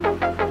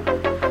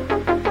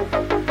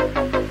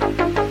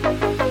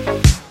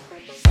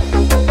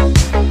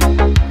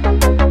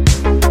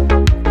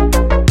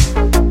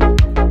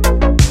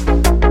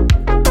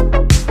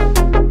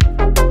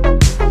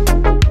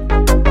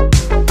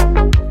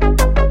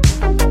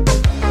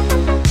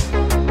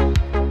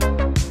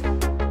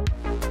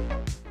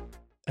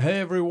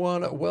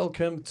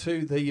welcome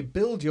to the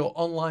Build Your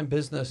Online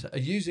Business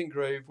Using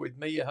Groove with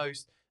me, your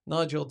host,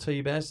 Nigel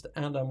T. Best,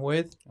 and I'm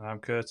with... I'm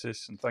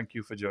Curtis, and thank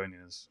you for joining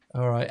us.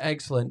 All right,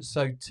 excellent.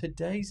 So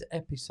today's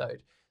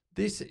episode,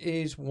 this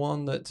is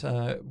one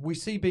that we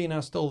see being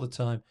asked all the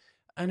time,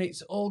 and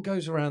it all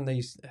goes around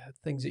these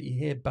things that you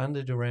hear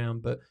banded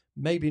around, but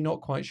maybe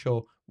not quite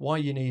sure why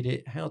you need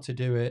it, how to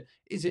do it,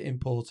 is it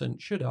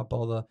important, should I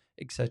bother,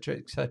 etc.,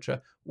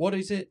 etc. What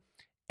is it?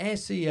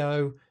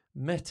 SEO,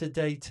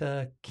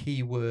 metadata,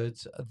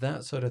 keywords,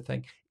 that sort of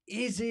thing.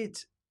 Is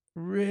it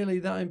really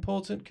that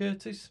important,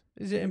 Curtis?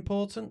 Is it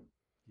important?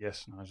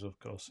 Yes, Nigel, of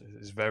course.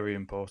 It's very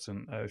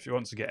important. If you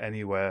want to get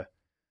anywhere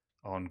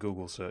on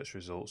Google search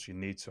results, you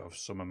need to have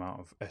some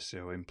amount of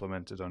SEO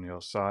implemented on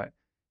your site.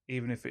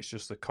 Even if it's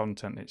just the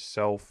content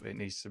itself, it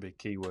needs to be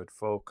keyword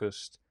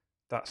focused.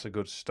 That's a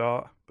good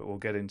start, but we'll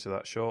get into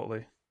that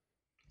shortly.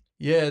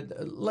 Yeah,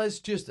 let's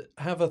just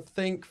have a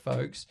think,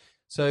 folks.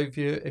 So if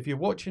you're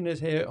watching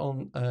us here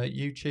on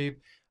YouTube,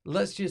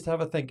 let's just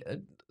have a think.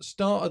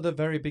 Start at the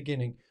very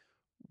beginning.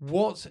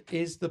 What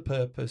is the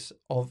purpose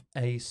of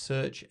a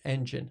search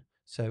engine?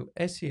 So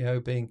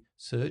SEO being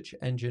search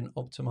engine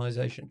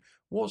optimization.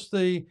 What's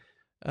the,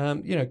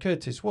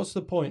 Curtis, what's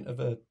the point of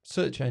a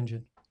search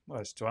engine?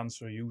 Well, it's to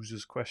answer a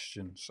user's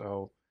question.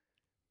 So,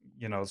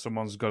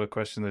 someone's got a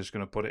question, they're just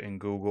going to put it in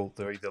Google.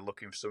 They're either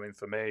looking for some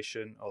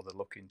information or they're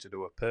looking to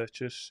do a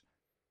purchase.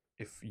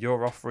 If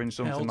you're offering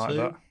something like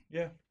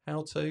that,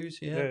 how-tos,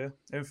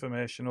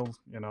 informational,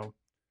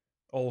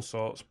 all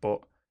sorts. But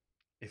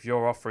if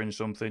you're offering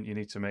something, you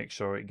need to make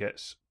sure it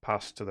gets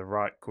passed to the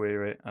right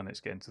query and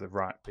it's getting to the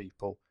right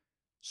people,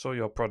 so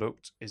your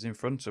product is in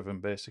front of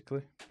them,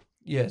 basically.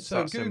 Yeah.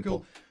 So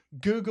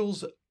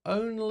Google's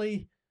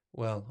only.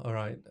 Well, all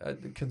right.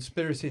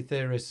 Conspiracy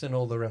theorists and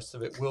all the rest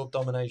of it, world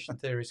domination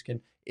theorists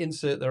can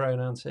insert their own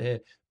answer here.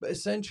 But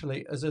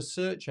essentially, as a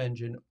search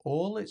engine,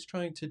 all it's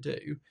trying to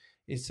do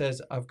is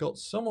says, I've got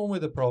someone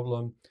with a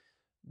problem.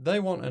 They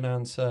want an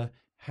answer.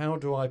 How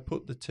do I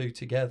put the two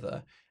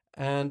together?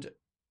 And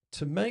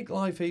to make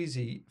life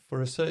easy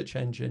for a search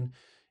engine,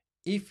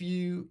 if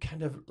you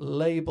kind of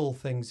label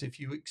things, if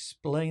you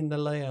explain the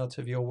layout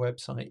of your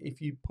website,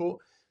 if you put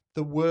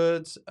the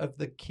words of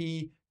the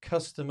key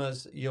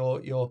customers,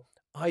 your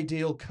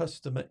ideal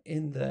customer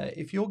in there,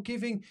 if you're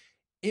giving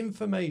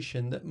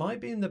information that might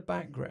be in the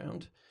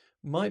background,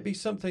 might be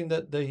something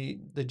that the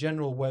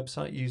general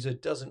website user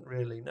doesn't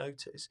really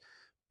notice,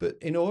 but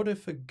in order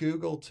for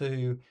Google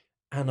to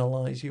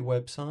analyze your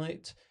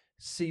website,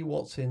 see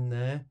what's in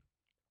there,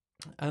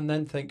 and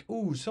then think,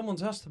 oh,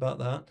 someone's asked about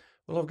that.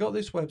 Well, I've got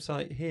this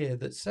website here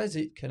that says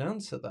it can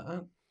answer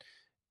that.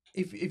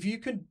 If you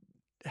can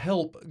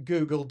help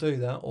Google do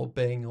that, or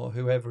Bing, or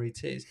whoever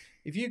it is,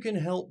 if you can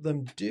help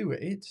them do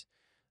it,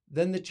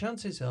 then the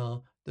chances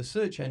are the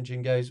search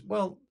engine goes,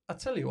 well, I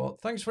tell you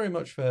what, thanks very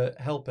much for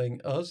helping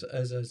us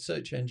as a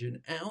search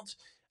engine out.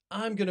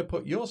 I'm going to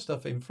put your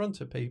stuff in front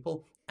of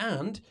people.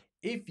 And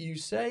if you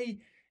say,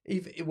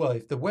 if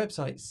the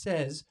website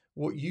says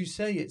what you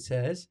say it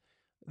says,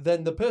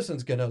 then the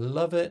person's going to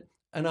love it,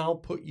 and I'll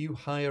put you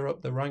higher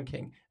up the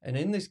ranking. And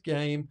in this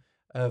game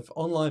of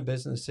online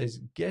businesses,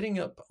 getting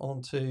up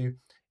onto,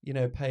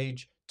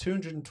 page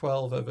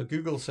 212 of a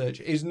Google search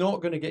is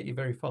not going to get you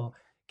very far.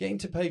 Getting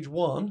to page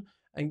 1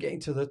 and getting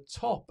to the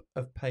top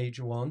of page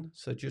 1,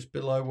 so just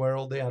below where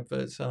all the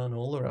adverts are and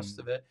all the rest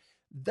of it,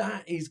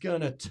 that is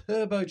going to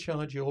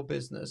turbocharge your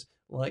business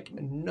like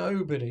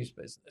nobody's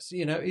business.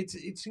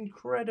 It's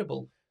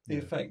incredible. The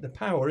effect, the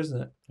power,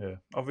 isn't it? Yeah.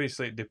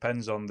 Obviously, it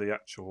depends on the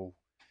actual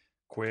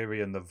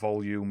query and the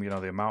volume,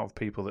 the amount of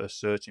people that are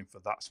searching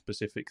for that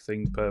specific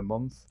thing per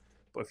month.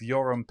 But if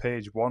you're on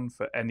page 1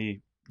 for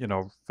any,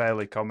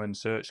 fairly common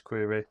search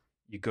query,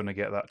 you're going to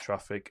get that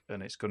traffic,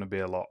 and it's going to be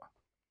a lot.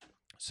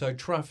 So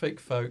traffic,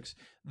 folks,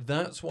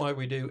 that's why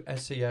we do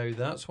SEO.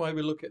 That's why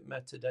we look at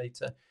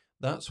metadata.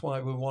 That's why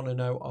we want to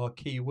know our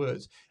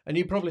keywords. And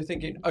you're probably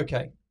thinking,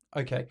 okay,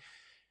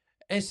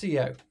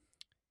 SEO.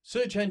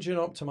 Search engine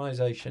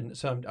optimization.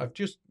 So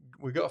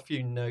we've got a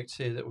few notes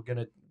here that we're going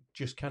to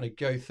just kind of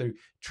go through,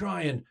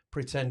 try and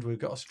pretend we've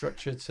got a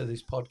structure to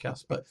this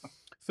podcast. But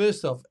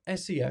first off,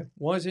 SEO,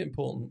 why is it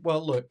important?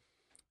 Well, look,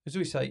 as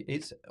we say,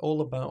 it's all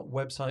about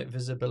website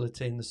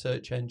visibility in the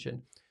search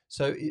engine.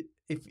 So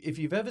if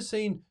you've ever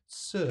seen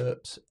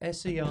SERPs,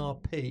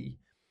 SERP,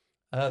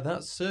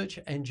 that's search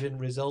engine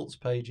results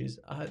pages.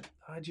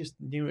 I just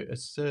knew it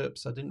as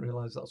SERPs. I didn't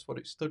realize that's what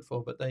it stood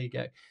for, but there you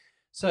go.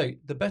 So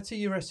the better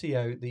your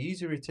SEO, the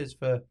easier it is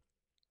for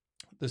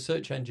the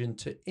search engine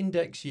to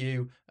index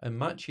you and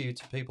match you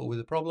to people with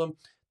a problem,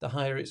 the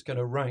higher it's going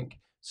to rank.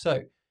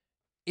 So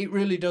it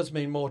really does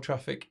mean more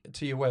traffic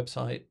to your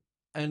website,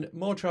 and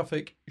more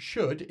traffic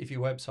should, if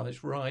your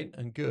website's right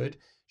and good,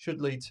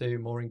 should lead to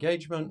more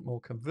engagement, more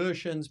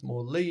conversions,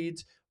 more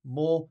leads,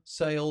 more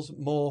sales,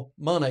 more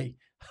money.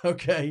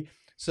 Okay.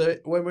 So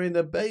when we're in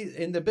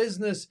the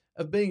business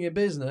of being a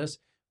business,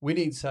 we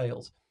need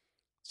sales.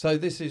 So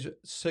this is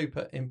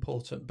super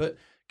important. But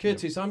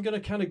Curtis, I'm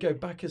going to kind of go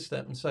back a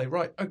step and say,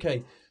 right,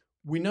 okay,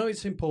 we know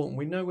it's important.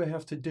 We know we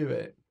have to do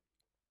it.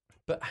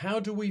 But how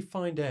do we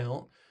find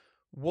out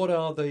what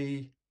are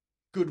the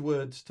good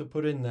words to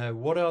put in there?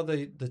 What are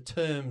the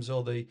terms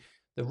or the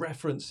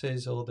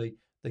references or the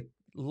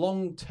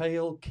long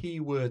tail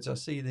keywords? I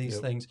see these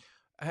things.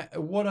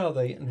 What are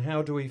they, and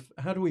how do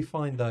we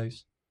find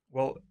those?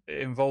 Well,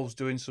 it involves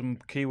doing some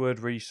keyword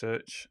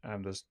research,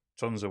 and there's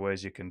tons of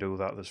ways you can do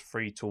that. There's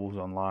free tools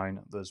online,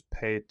 there's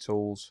paid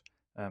tools.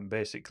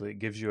 Basically, it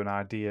gives you an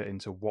idea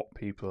into what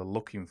people are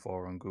looking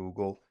for on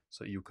Google,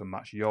 so you can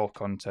match your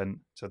content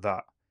to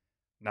that.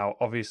 Now,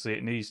 obviously,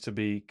 it needs to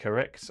be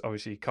correct.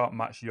 Obviously, you can't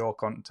match your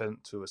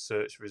content to a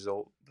search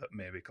result that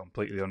may be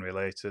completely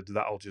unrelated.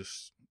 That'll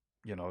just,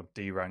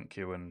 de-rank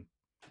you and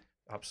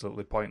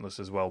absolutely pointless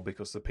as well,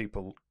 because the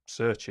people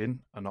searching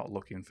are not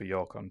looking for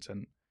your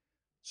content.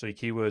 So your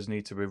keywords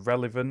need to be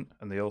relevant,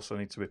 and they also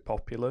need to be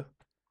popular.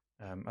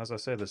 As I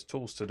say, there's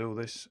tools to do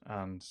this,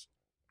 and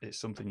it's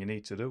something you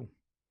need to do.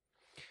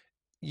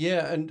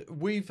 Yeah, and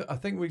I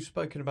think we've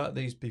spoken about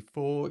these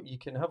before. You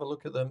can have a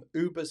look at them.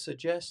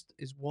 Ubersuggest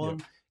is one.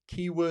 Yep.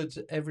 Keywords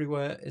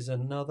Everywhere is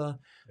another.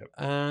 Yep.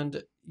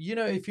 And,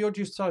 if you're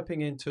just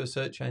typing into a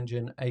search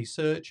engine, a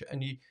search,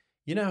 and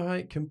you know how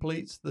it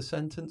completes the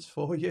sentence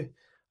for you?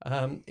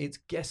 It's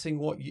guessing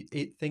what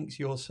it thinks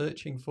you're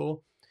searching for.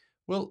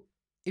 Well,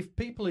 if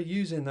people are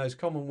using those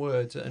common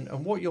words, and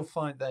what you'll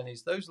find then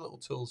is those little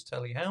tools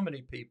tell you how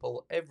many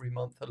people every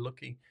month are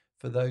looking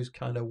for those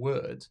kind of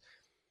words.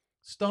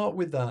 Start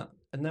with that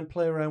and then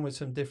play around with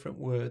some different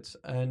words.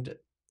 And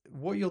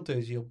what you'll do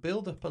is you'll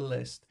build up a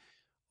list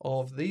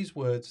of these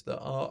words that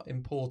are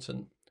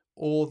important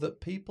or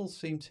that people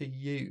seem to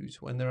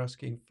use when they're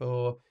asking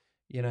for,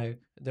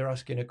 they're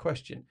asking a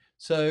question.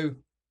 So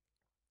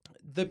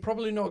they're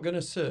probably not going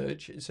to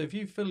search. So if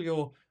you fill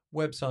your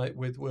website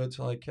with words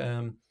like,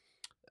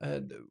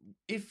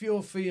 if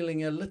you're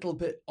feeling a little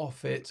bit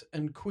off it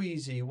and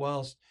queasy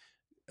whilst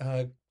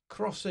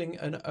crossing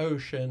an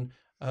ocean,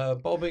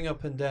 bobbing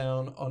up and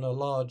down on a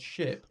large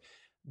ship,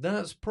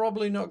 that's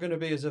probably not going to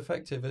be as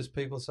effective as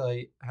people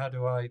say, how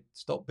do I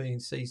stop being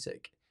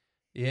seasick?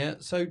 Yeah,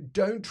 so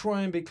don't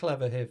try and be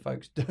clever here,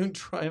 folks. Don't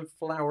try and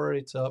flower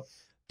it up.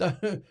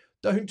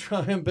 Don't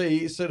try and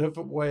be sort of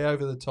way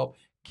over the top.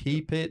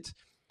 Keep it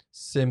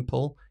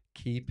simple.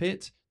 Keep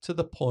it to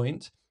the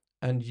point,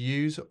 and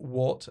use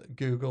what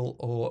Google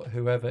or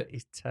whoever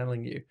is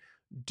telling you.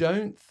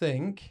 Don't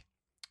think,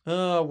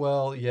 oh,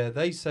 well, yeah,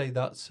 they say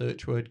that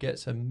search word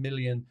gets 1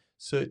 million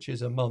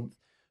searches a month,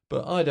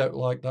 but I don't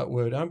like that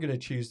word. I'm going to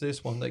choose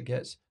this one that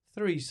gets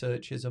 3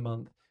 searches a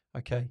month.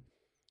 Okay,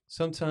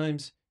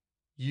 sometimes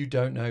you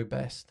don't know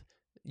best.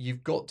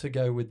 You've got to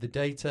go with the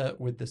data,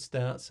 with the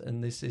stats,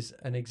 and this is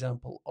an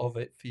example of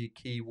it for your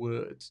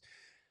keywords.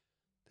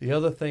 The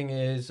other thing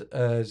is,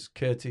 as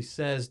Curtis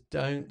says,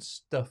 don't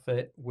stuff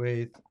it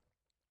with,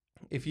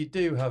 if you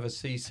do have a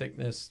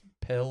seasickness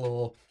pill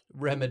or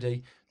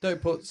remedy,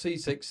 don't put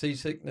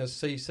seasickness,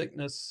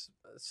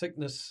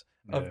 sickness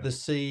of the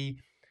sea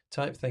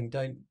type thing.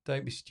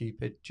 Don't be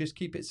stupid. Just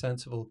keep it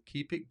sensible,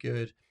 keep it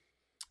good,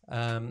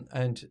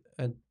 and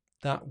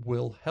that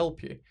will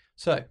help you.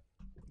 So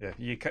yeah,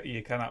 you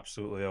can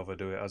absolutely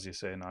overdo it, as you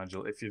say,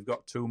 Nigel. If you've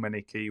got too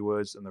many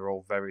keywords and they're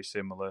all very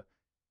similar,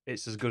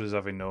 it's as good as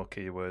having no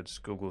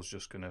keywords. Google's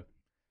just gonna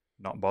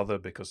not bother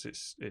because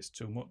it's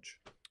too much.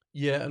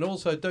 Yeah, and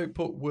also don't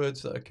put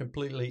words that are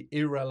completely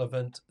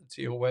irrelevant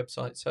to your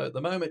website. So at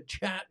the moment,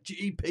 Chat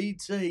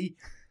GPT,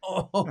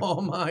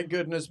 oh my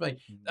goodness me,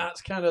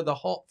 that's kind of the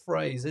hot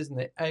phrase, isn't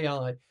it?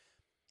 AI.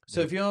 So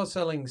if you are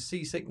selling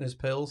seasickness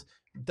pills,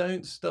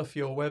 don't stuff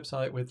your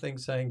website with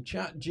things saying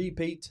Chat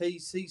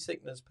GPT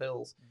seasickness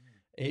pills.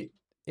 It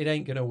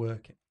ain't going to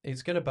work.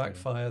 It's going to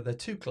backfire. They're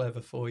too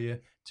clever for you,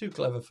 too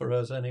clever for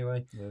us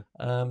anyway.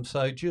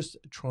 So just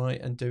try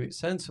and do it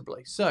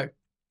sensibly. So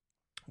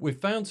we've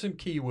found some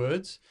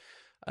keywords.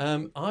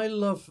 I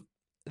love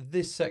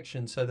this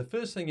section. So the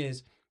first thing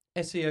is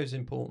SEO is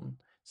important.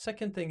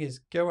 Second thing is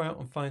go out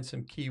and find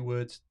some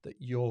keywords that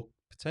your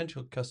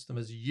potential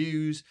customers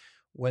use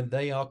when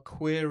they are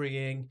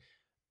querying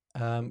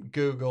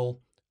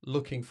Google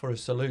looking for a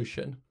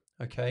solution.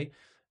 Okay.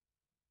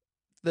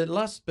 The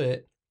last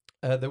bit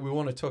that we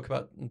want to talk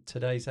about in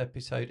today's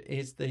episode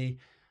is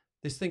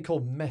this thing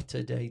called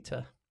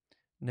metadata.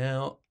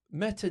 Now,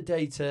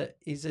 metadata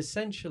is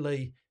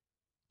essentially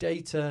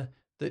data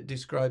that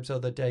describes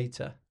other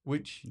data,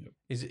 which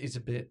is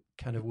a bit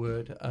kind of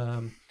word,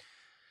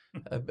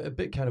 a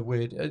bit kind of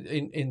weird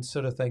in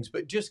sort of things.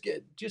 But just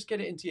get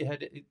it into your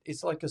head.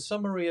 It's like a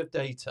summary of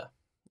data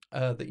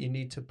that you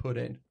need to put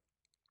in.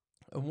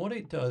 And what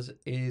it does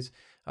is,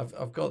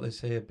 I've got this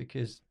here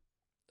because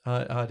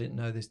I didn't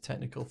know this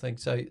technical thing.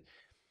 So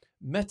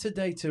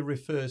metadata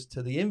refers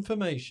to the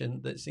information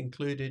that's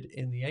included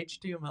in the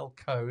HTML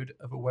code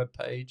of a web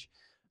page,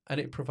 and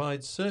it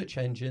provides search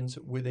engines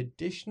with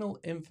additional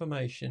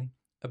information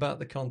about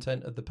the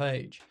content of the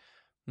page.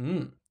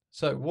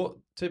 So what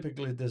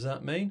typically does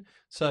that mean?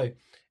 So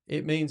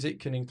it means it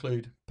can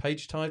include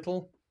page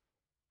title.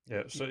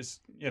 Yeah, so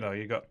it's,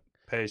 you got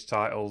page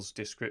titles,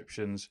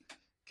 descriptions,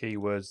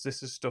 keywords.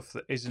 This is stuff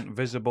that isn't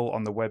visible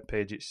on the web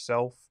page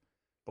itself,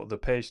 But the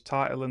page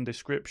title and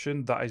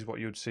description, that is what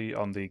you'd see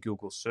on the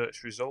Google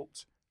search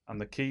result.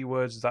 And the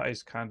keywords, that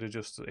is kind of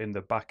just in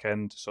the back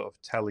end, sort of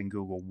telling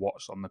Google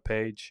what's on the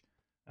page.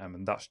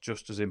 And that's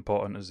just as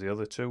important as the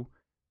other two.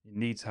 You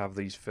need to have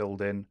these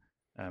filled in,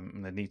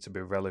 and they need to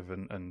be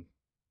relevant and,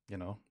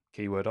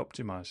 keyword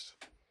optimized.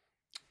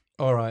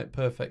 All right,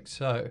 perfect.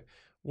 So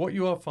what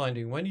you are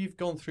finding when you've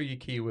gone through your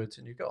keywords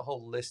and you've got a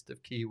whole list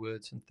of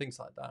keywords and things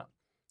like that,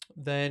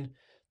 then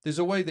there's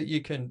a way that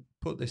you can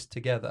put this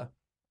together.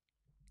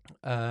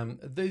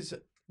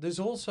 There's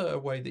also a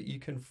way that you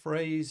can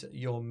phrase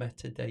your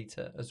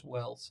metadata as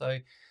well. So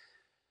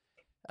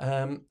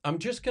I'm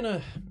just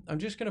gonna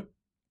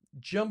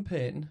jump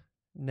in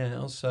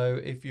now. So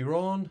if you're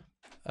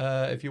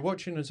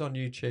watching us on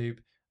YouTube,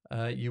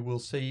 you will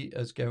see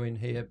us go in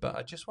here. But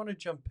I just want to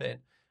jump in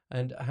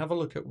and have a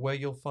look at where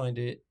you'll find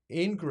it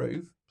in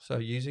Groove. So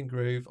using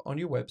Groove on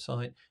your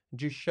website, and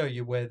just show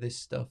you where this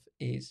stuff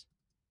is.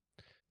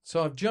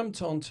 So I've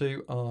jumped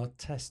onto our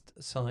test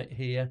site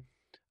here.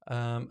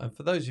 And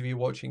for those of you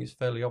watching, it's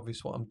fairly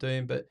obvious what I'm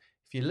doing. But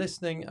if you're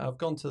listening, I've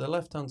gone to the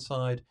left-hand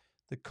side,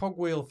 the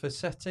cogwheel for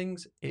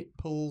settings. It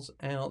pulls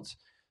out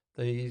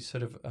the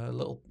sort of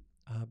little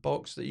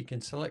box that you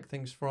can select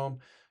things from.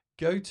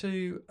 Go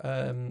to,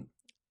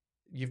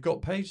 you've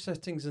got page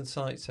settings and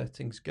site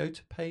settings. Go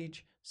to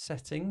page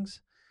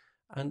settings.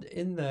 And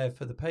in there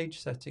for the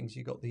page settings,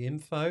 you've got the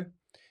info.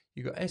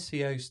 You've got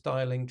SEO,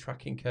 styling,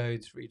 tracking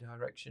codes,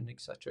 redirection,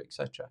 etc.,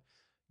 etc.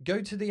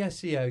 Go to the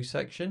SEO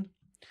section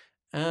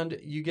and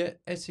you get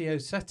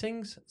SEO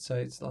settings. So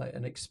it's like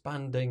an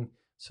expanding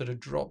sort of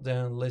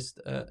drop-down list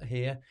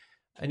here.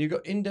 And you've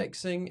got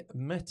indexing,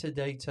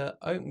 metadata,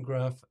 open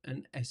graph,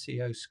 and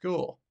SEO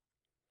score.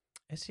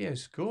 SEO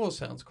score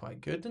sounds quite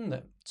good, doesn't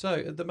it? So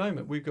at the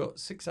moment, we've got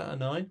 6 out of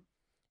 9.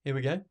 Here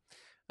we go.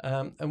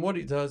 And what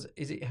it does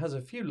is it has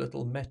a few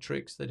little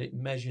metrics that it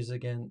measures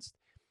against.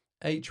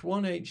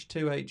 H1,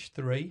 H2,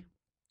 H3.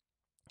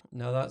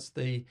 Now that's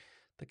the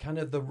kind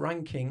of the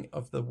ranking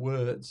of the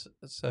words.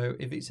 So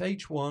if it's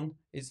H1,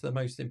 it's the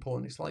most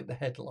important. It's like the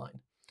headline.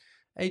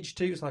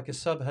 H2 is like a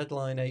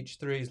sub-headline.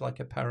 H3 is like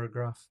a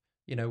paragraph,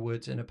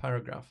 words in a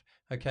paragraph.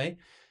 Okay.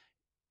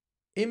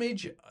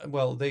 Image,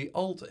 well, the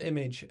alt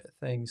image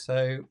thing.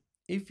 So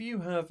if you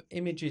have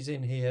images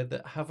in here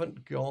that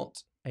haven't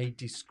got a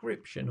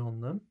description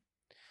on them,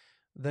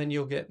 then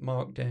you'll get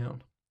marked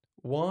down.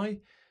 Why?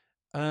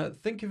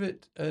 Think of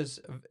it as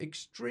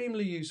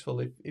extremely useful.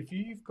 If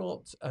you've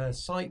got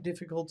site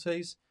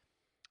difficulties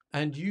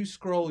and you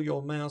scroll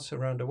your mouse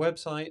around a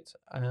website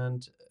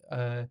and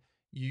as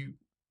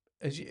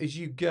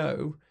you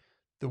go,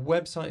 the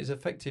website is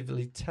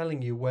effectively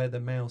telling you where the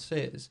mouse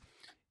is.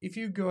 If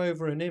you go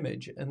over an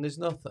image and there's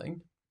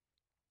nothing,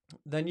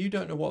 then you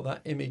don't know what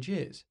that image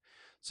is.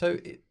 So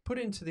put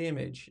into the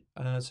image.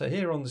 So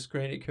here on the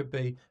screen, it could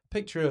be a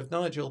picture of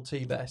Nigel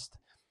T. Best.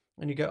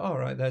 And you go, all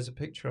right, there's a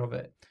picture of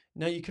it.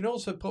 Now you can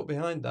also put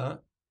behind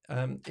that,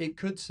 it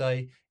could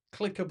say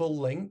clickable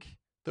link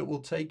that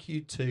will take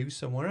you to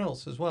somewhere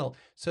else as well.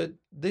 So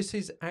this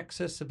is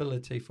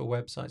accessibility for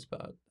websites,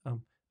 but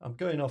I'm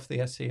going off the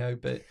SEO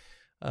bit.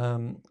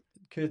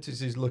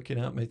 Curtis is looking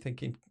at me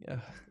thinking,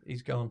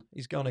 he's gone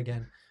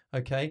again.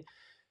 Okay.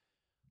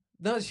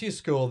 That's your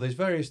score. There's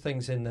various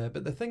things in there,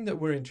 but the thing that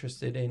we're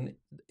interested in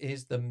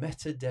is the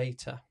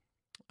metadata.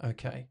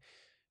 Okay.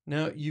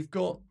 Now you've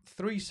got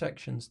 3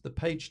 sections: the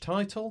page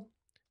title,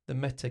 the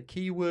meta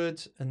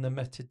keywords, and the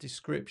meta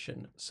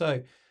description.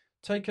 So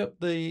take up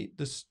the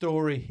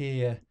story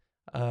here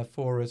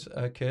for us,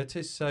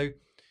 Curtis. So,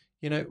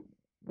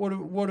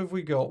 what have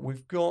we got?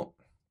 We've got,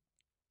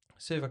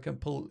 see if I can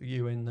pull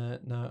you in there.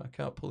 No, I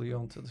can't pull you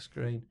onto the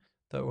screen.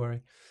 Don't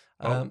worry.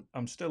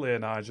 I'm still here,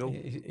 Nigel.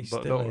 He's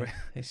still here.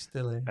 He's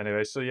still here.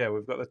 Anyway, so yeah,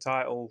 we've got the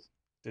title,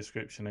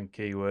 description, and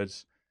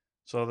keywords.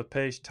 So the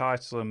page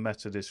title and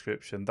meta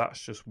description,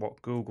 that's just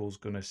what Google's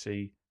going to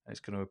see. It's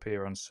going to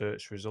appear on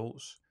search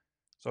results.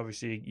 So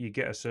obviously you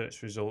get a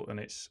search result and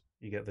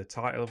you get the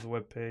title of the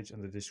web page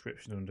and the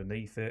description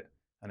underneath it,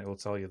 and it will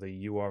tell you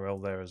the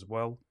URL there as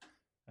well.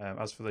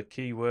 As for the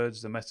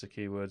keywords, the meta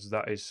keywords,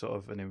 that is sort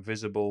of an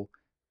invisible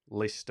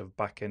list of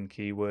back-end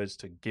keywords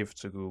to give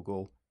to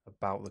Google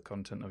about the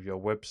content of your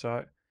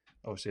website.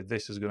 Obviously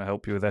this is going to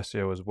help you with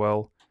SEO as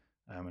well,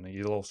 and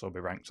you'll also be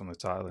ranked on the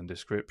title and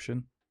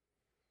description.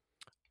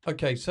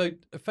 Okay, so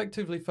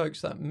effectively, folks,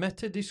 that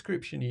meta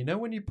description,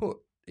 when you put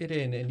it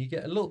in and you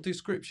get a little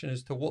description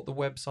as to what the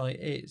website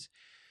is,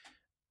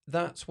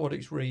 that's what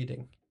it's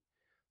reading.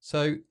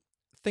 So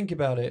think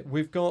about it.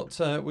 We've got,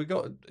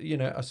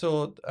 I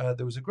saw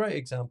there was a great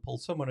example.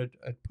 Someone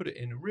had put it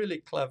in a really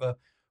clever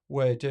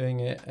way of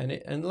doing it.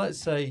 And let's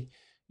say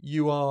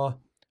you are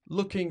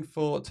looking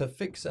to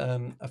fix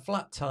a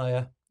flat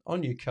tire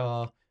on your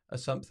car or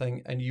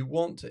something, and you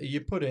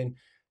put in,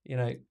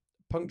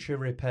 puncture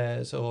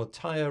repairs or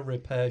tire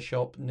repair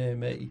shop near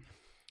me.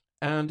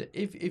 And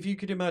if you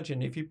could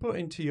imagine, if you put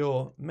into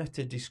your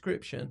meta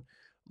description,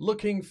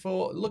 looking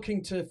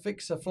to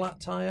fix a flat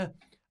tire,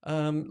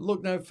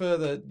 look no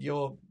further,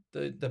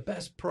 the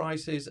best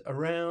prices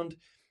around,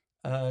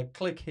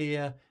 click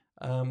here,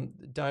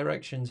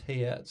 directions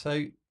here.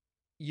 So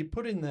you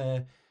put in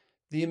there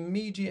the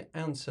immediate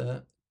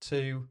answer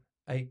to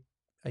a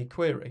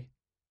query.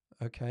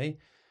 Okay,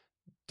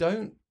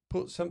 don't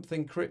put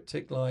something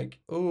cryptic like,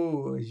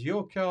 "Oh, has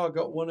your car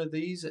got one of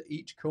these at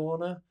each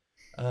corner?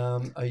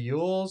 Are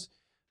yours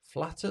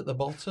flat at the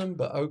bottom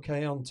but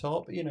okay on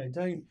top?"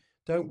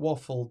 Don't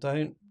waffle.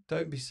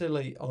 Don't be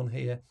silly on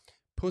here.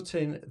 Put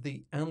in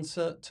the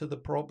answer to the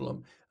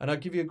problem. And I'll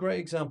give you a great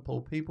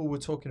example. People were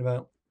talking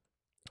about.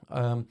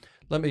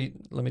 Let me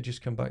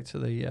just come back to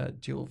the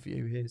dual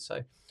view here.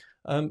 So,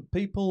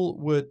 people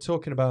were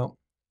talking about.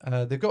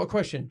 They've got a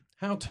question: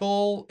 how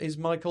tall is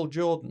Michael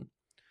Jordan?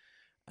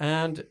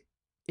 And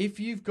if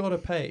you've got a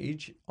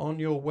page on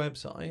your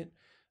website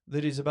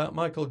that is about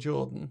Michael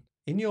Jordan,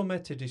 in your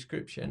meta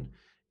description,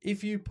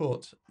 if you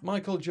put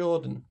Michael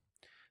Jordan,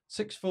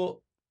 6 foot,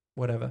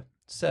 whatever,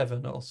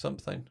 7 or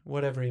something,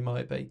 whatever he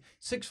might be,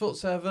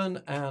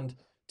 6'7" and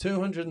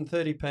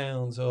 230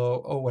 pounds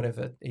or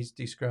whatever he's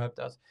described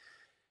as.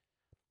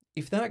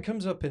 If that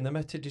comes up in the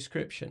meta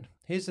description,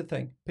 here's the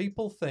thing.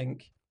 People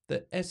think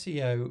that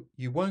SEO,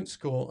 you won't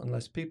score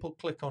unless people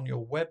click on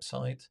your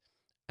website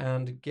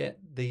and get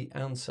the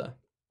answer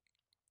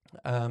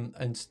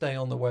and stay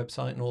on the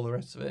website and all the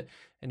rest of it.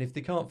 And if they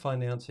can't find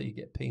the answer, you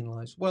get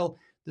penalized. Well,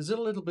 there's a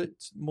little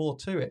bit more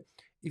to it.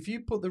 If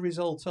you put the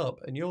result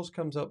up and yours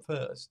comes up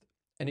first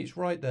and it's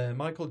right there,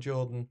 Michael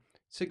Jordan,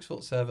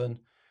 6'7",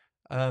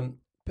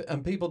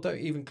 and people don't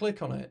even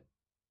click on it,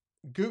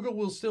 Google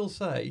will still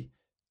say,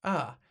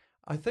 I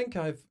think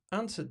I've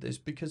answered this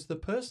because the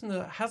person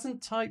that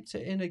hasn't typed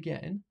it in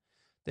again,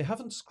 they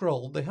haven't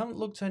scrolled, they haven't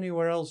looked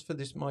anywhere else for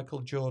this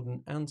Michael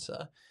Jordan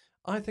answer.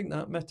 I think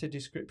that meta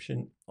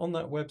description on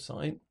that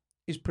website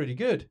is pretty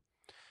good.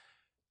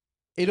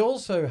 It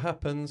also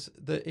happens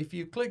that if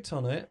you clicked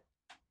on it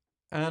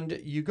and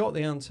you got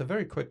the answer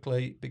very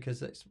quickly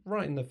because it's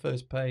right in the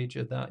first page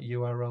of that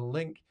URL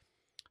link,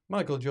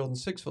 Michael Jordan,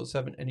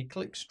 6'7", and he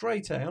clicks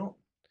straight out,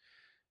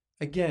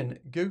 again,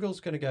 Google's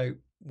going to go,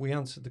 we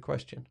answered the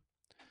question.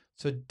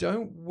 So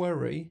don't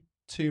worry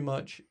too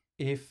much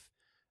if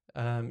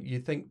you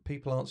think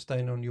people aren't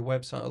staying on your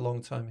website a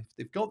long time. If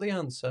they've got the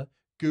answer,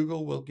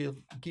 Google will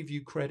give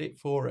you credit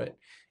for it.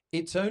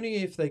 It's only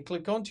if they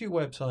click onto your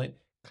website,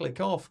 click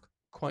off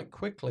quite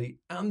quickly,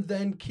 and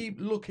then keep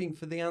looking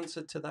for the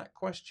answer to that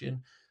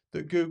question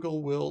that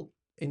Google will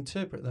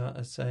interpret that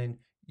as saying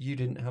you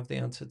didn't have the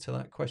answer to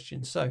that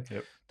question. So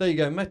There you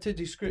go. Meta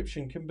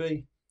description can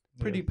be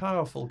pretty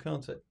powerful,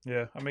 can't it?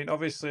 Yeah, I mean,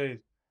 obviously,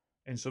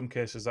 in some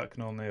cases that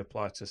can only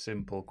apply to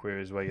simple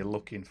queries where you're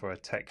looking for a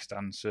text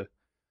answer.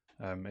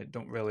 It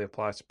don't really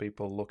apply to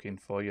people looking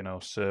for,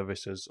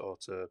 services or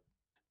to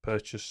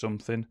purchase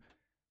something.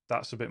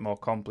 That's a bit more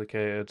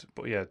complicated.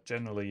 But yeah,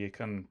 generally you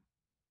can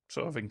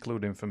sort of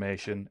include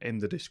information in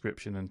the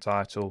description and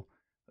title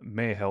that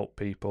may help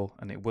people,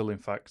 and it will in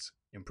fact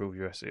improve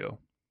your SEO.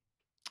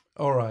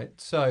 All right.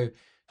 So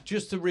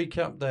just to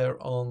recap there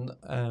on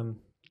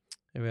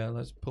here we are,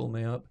 let's pull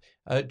me up.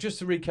 Just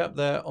to recap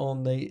there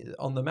on the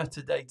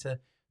metadata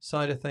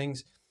side of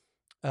things,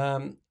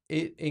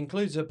 it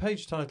includes a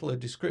page title, a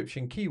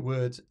description,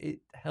 keywords.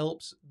 It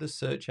helps the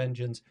search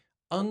engines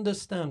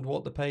understand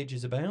what the page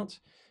is about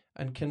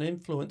and can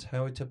influence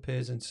how it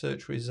appears in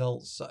search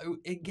results. So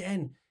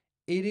again,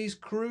 it is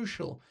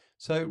crucial.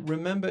 So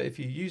remember, if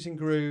you're using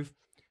Groove,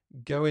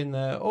 go in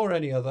there, or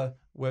any other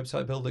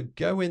website builder,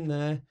 go in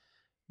there,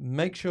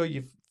 make sure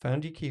you've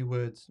found your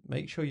keywords,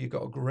 make sure you've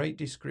got a great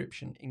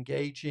description,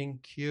 engaging,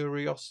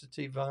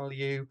 curiosity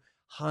value,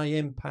 high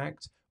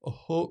impact, a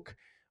hook,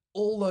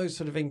 all those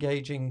sort of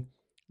engaging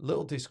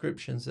little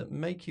descriptions that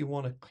make you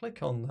want to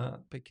click on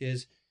that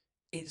because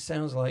it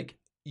sounds like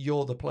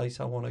you're the place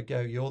I want to go,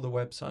 you're the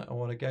website I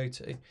want to go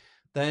to.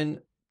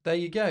 Then there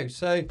you go.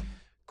 So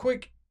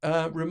quick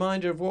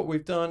reminder of what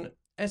we've done.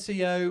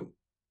 SEO,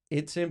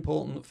 it's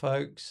important,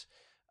 folks.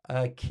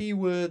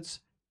 Keywords,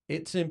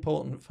 it's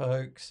important,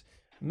 folks.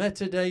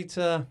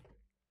 Metadata,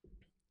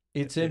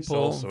 it's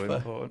important. Also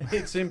important.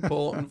 It's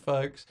important,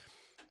 folks.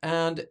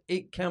 And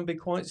it can be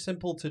quite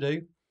simple to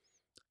do.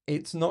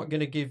 It's not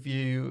going to give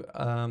you,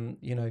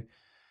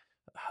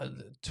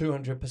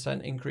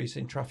 200% increase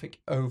in traffic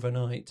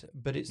overnight,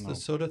 but it's the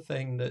sort of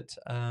thing that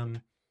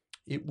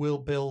it will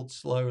build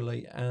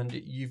slowly, and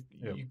you've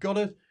got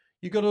to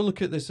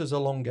look at this as a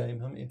long game,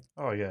 haven't you?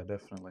 Oh yeah,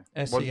 definitely.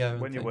 SEO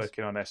when you're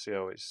working on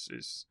SEO,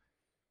 it's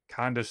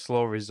kind of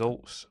slow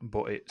results,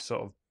 but it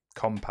sort of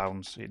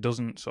compounds. It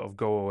doesn't sort of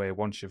go away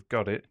once you've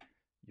got it,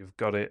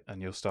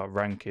 and you'll start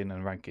ranking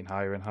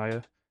higher and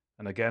higher.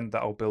 And again,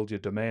 that'll build your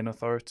domain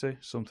authority,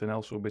 something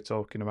else we'll be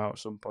talking about at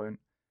some point.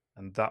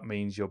 And that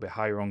means you'll be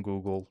higher on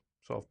Google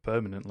sort of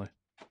permanently.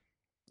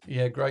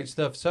 Yeah, great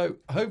stuff. So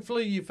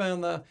hopefully you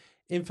found that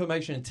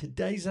information in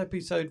today's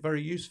episode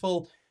very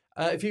useful.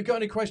 If you've got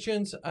any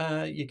questions,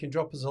 you can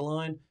drop us a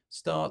line,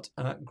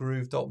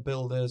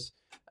 start@groove.builders.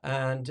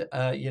 And,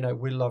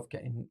 we love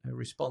getting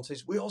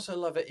responses. We also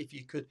love it if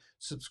you could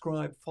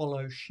subscribe,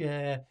 follow,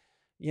 share,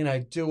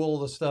 do all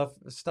the stuff,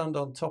 stand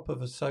on top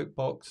of a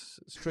soapbox,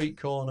 street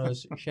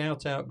corners,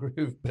 shout out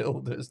Groove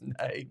Builder's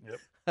name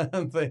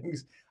and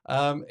things.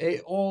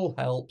 It all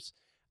helps.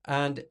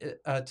 And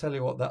I tell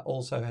you what, that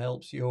also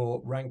helps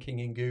your ranking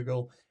in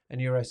Google and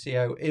your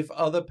SEO if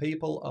other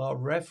people are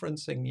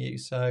referencing you.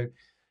 So,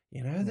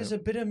 there's a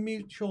bit of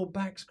mutual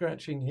back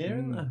scratching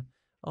here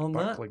on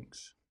that.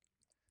 Backlinks.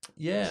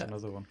 Yeah. That's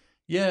another one.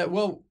 Yeah,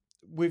 well,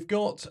 we've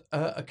got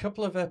a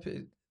couple of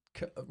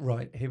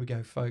right, here we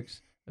go,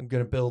 folks. I'm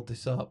going to build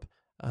this up.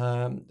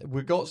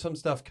 We've got some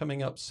stuff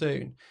coming up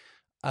soon.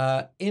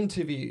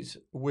 Interviews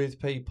with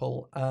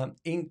people,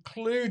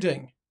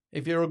 including,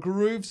 if you're a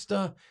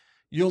Groovester,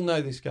 you'll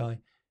know this guy,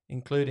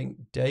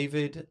 including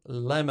David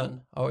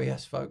Lemon. Oh,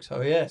 yes, folks.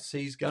 Oh, yes.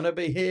 He's going to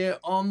be here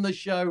on the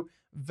show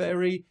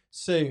very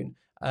soon.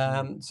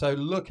 So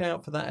look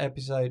out for that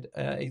episode.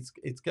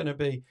 It's going to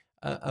be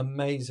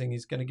amazing.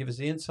 He's going to give us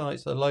the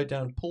insights, the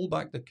lowdown, pull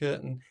back the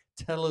curtain,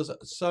 tell us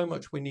so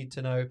much we need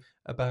to know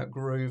about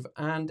Groove.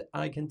 And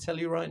I can tell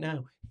you right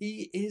now,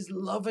 he is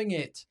loving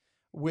it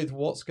with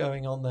what's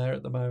going on there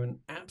at the moment.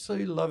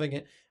 Absolutely loving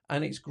it.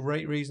 And it's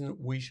great reason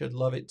we should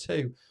love it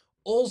too.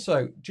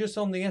 Also, just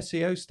on the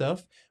SEO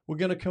stuff, we're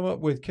going to come up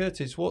with,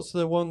 Curtis, what's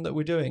the one that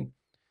we're doing?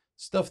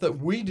 Stuff that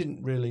we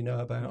didn't really know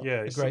about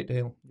a great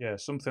deal. Yeah,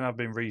 something I've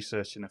been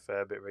researching a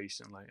fair bit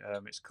recently.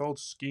 It's called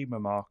schema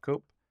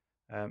markup.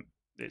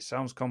 It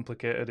sounds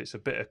complicated. It's a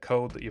bit of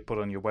code that you put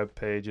on your web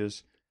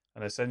pages,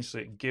 and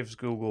essentially it gives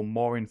Google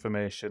more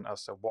information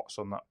as to what's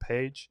on that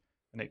page,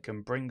 and it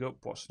can bring up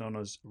what's known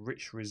as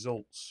rich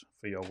results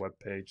for your web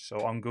page.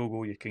 So on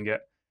Google, you can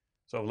get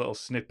sort of little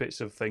snippets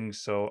of things,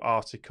 so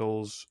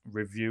articles,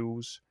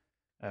 reviews,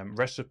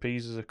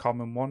 recipes is a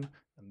common one,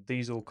 and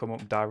these will come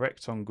up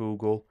direct on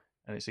Google,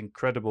 and it's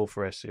incredible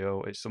for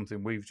SEO. It's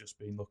something we've just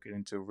been looking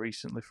into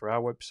recently for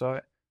our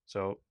website,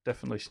 so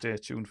definitely stay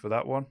tuned for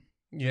that one.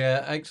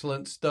 Yeah,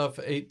 excellent stuff.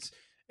 It's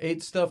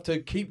stuff to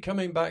keep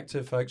coming back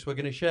to, folks. We're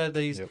going to share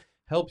these,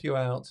 help you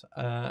out,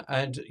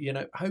 and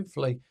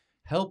hopefully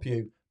help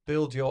you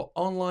build your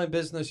online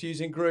business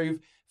using Groove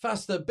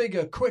faster,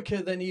 bigger,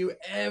 quicker than you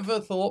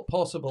ever thought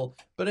possible.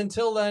 But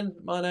until then,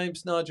 my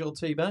name's Nigel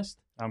T. Best.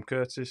 I'm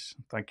Curtis.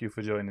 Thank you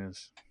for joining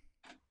us.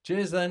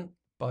 Cheers then.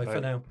 Bye for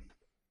now.